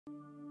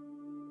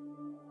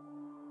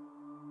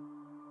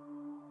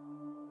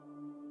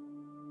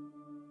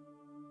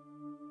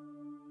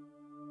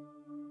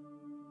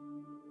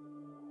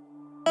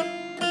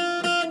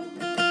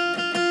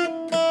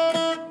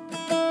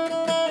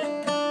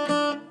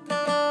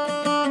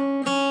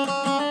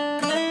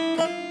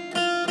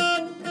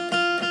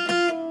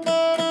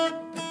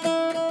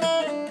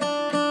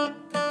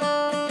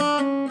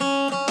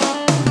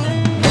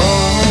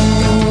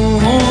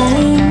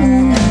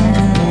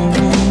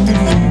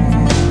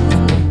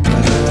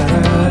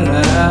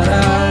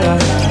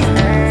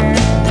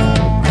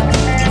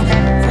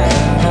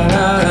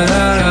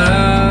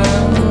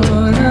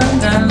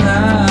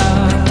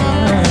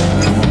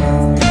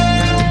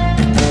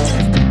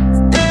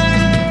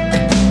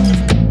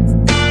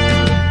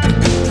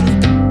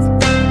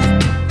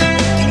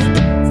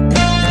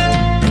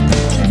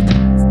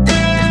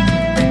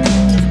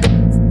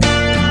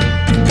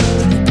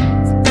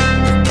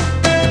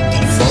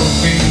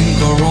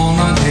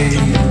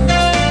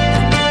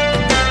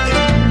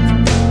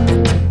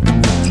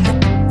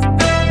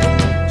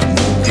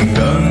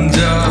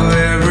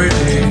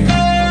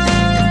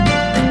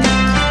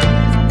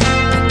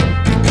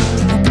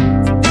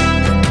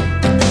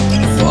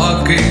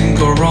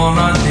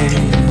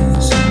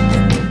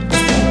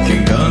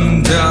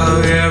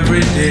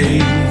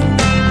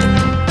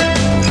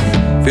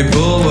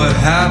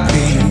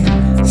happy,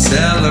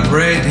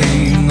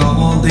 celebrating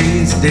all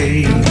these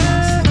days.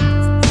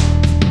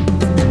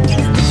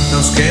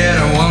 No scared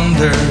or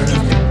wonder,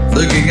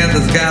 looking at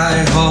the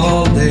sky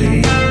all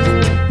day.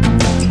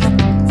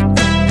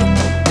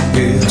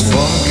 It's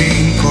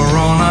fucking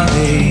Corona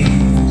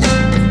days,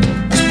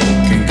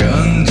 smoking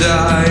ganja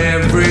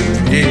every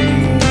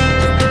day.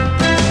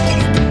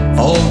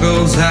 All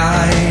goes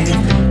high,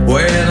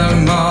 wear the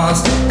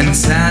mask and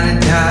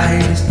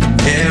sanitize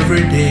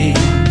every day.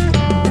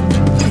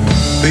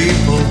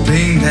 People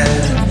think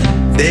that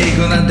they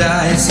gonna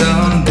die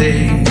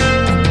someday.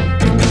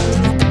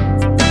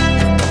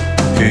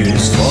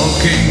 It's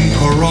fucking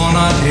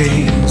Corona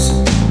days,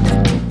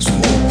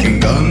 smoking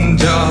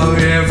ganja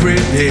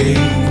every day.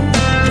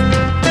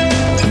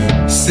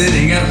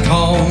 Sitting at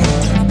home,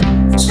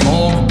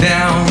 smoke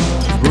down,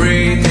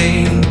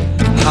 breathing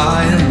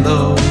high and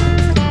low.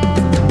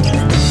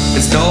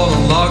 It's all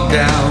a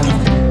lockdown,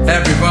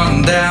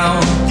 everyone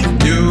down,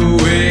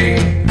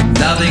 doing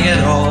nothing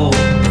at all.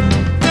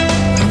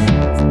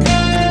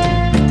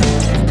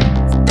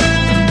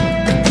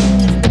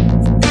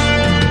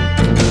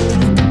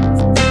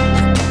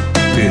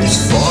 It's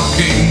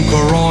fucking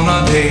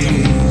Corona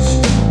days,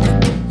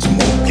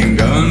 smoking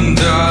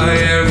ganja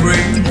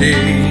every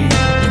day.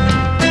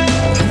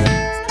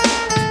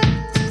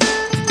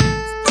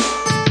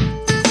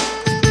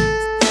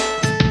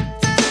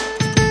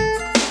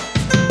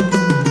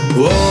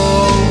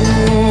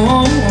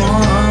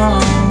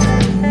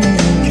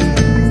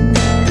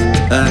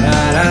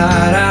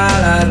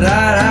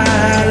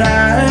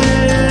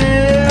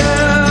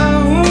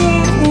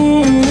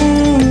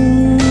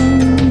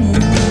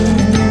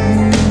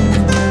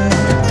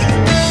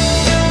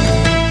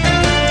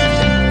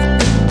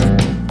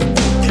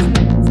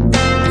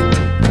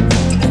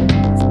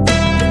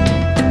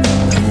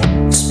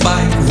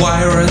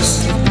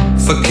 Virus,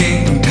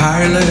 fucking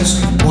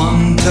tireless,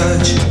 one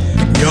touch,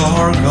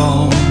 you're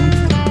gone.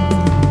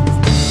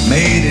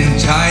 Made in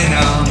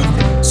China,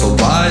 sold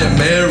by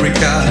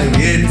America,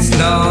 it's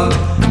not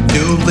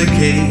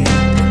duplicate.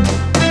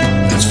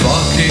 It's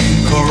fucking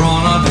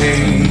Corona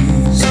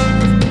days,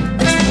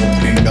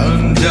 smoking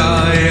ganja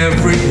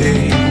every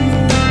day.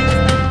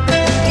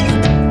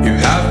 You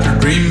have to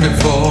dream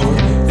before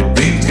your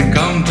dreams can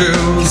come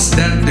true.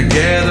 Stand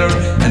together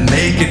and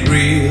make it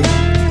real.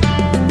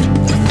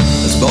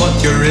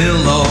 But you're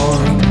ill or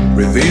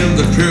reveal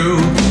the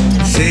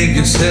truth. Save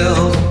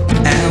yourself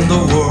and the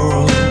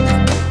world.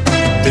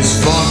 It's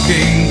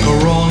fucking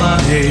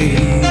Corona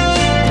days.